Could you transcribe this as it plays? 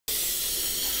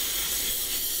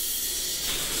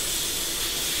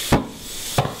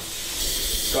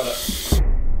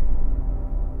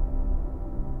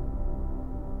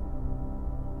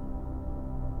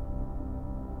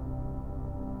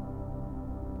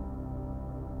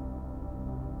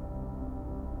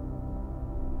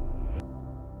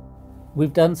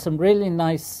We've done some really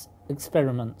nice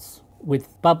experiments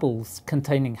with bubbles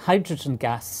containing hydrogen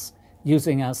gas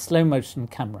using our slow motion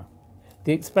camera.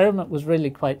 The experiment was really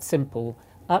quite simple.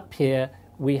 Up here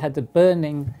we had a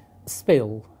burning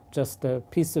spill, just a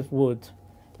piece of wood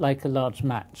like a large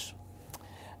match.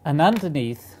 And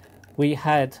underneath we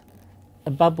had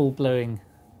a bubble blowing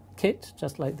kit,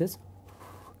 just like this.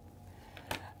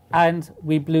 And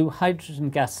we blew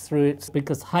hydrogen gas through it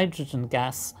because hydrogen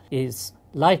gas is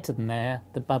lighter than air.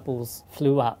 The bubbles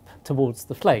flew up towards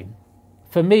the flame.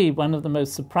 For me, one of the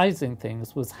most surprising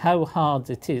things was how hard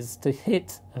it is to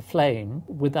hit a flame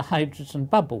with a hydrogen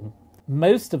bubble.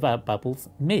 Most of our bubbles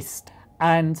missed,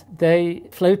 and they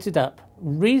floated up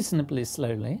reasonably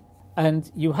slowly. And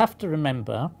you have to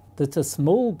remember that a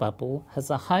small bubble has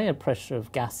a higher pressure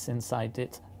of gas inside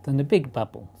it than a big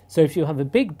bubble. So if you have a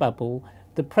big bubble,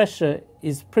 the pressure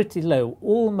is pretty low,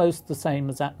 almost the same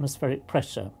as atmospheric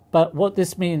pressure. But what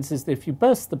this means is that if you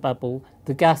burst the bubble,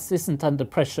 the gas isn't under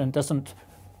pressure and doesn't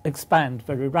expand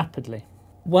very rapidly.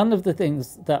 One of the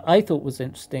things that I thought was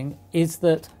interesting is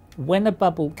that when a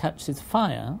bubble catches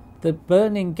fire, the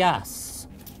burning gas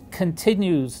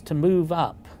continues to move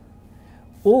up,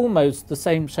 almost the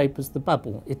same shape as the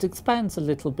bubble. It expands a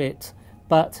little bit,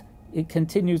 but it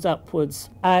continues upwards.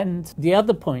 And the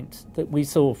other point that we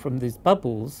saw from these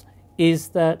bubbles is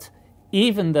that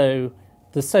even though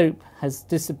the soap has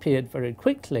disappeared very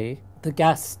quickly, the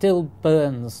gas still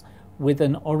burns with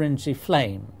an orangey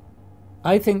flame.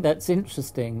 I think that's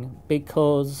interesting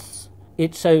because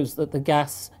it shows that the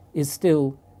gas is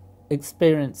still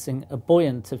experiencing a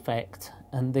buoyant effect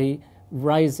and the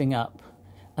rising up.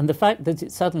 And the fact that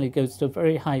it suddenly goes to a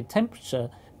very high temperature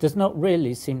does not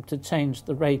really seem to change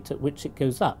the rate at which it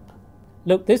goes up.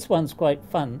 Look, this one's quite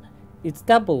fun. It's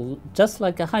double, just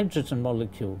like a hydrogen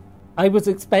molecule. I was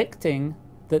expecting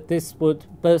that this would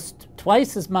burst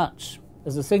twice as much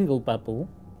as a single bubble,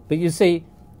 but you see,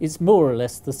 it's more or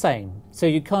less the same. So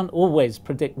you can't always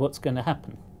predict what's going to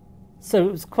happen. So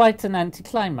it was quite an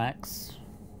anticlimax,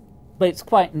 but it's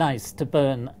quite nice to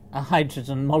burn a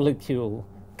hydrogen molecule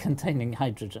containing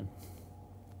hydrogen.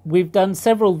 We've done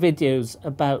several videos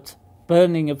about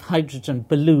burning of hydrogen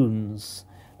balloons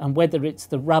and whether it's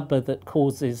the rubber that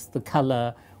causes the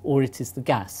colour or it is the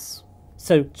gas.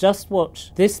 So just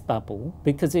watch this bubble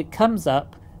because it comes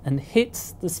up and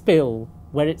hits the spill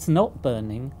where it's not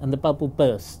burning and the bubble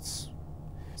bursts.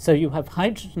 So you have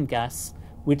hydrogen gas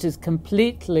which is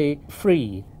completely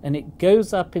free and it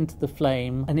goes up into the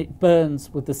flame and it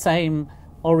burns with the same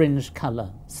orange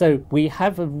colour. So we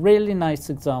have a really nice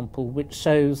example which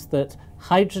shows that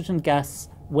hydrogen gas,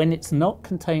 when it's not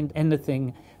contained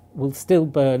anything, will still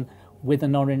burn with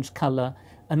an orange colour.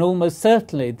 And almost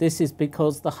certainly this is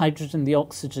because the hydrogen and the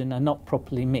oxygen are not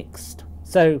properly mixed.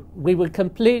 So we were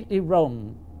completely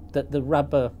wrong that the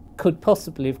rubber could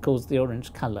possibly have caused the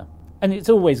orange colour. And it's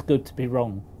always good to be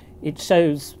wrong. It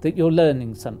shows that you're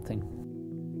learning something.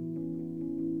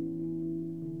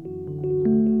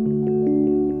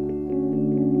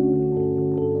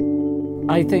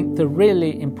 I think the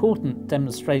really important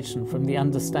demonstration from the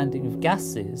understanding of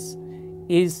gases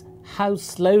is how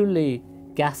slowly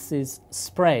gases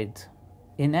spread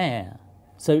in air.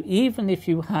 So even if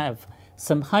you have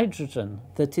some hydrogen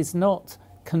that is not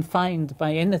confined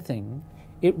by anything,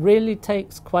 it really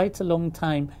takes quite a long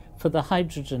time for the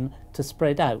hydrogen to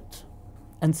spread out.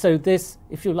 And so this,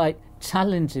 if you like,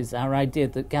 challenges our idea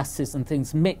that gases and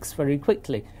things mix very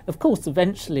quickly. Of course,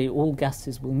 eventually all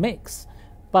gases will mix,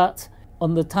 but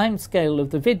on the time scale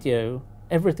of the video,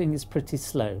 everything is pretty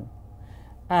slow.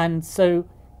 And so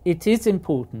it is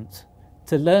important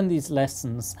to learn these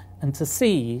lessons and to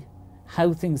see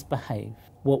how things behave.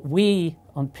 What we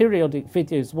on periodic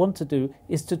videos want to do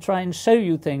is to try and show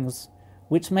you things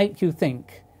which make you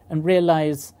think and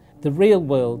realize the real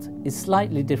world is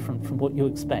slightly different from what you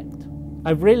expect.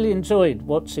 I've really enjoyed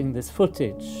watching this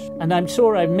footage, and I'm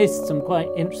sure I've missed some quite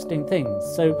interesting things.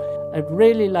 So I'd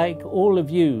really like all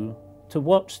of you to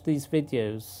watch these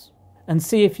videos and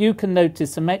see if you can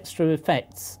notice some extra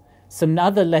effects, some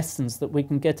other lessons that we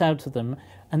can get out of them,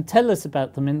 and tell us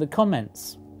about them in the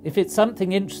comments. If it's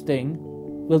something interesting,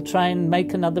 we'll try and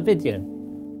make another video.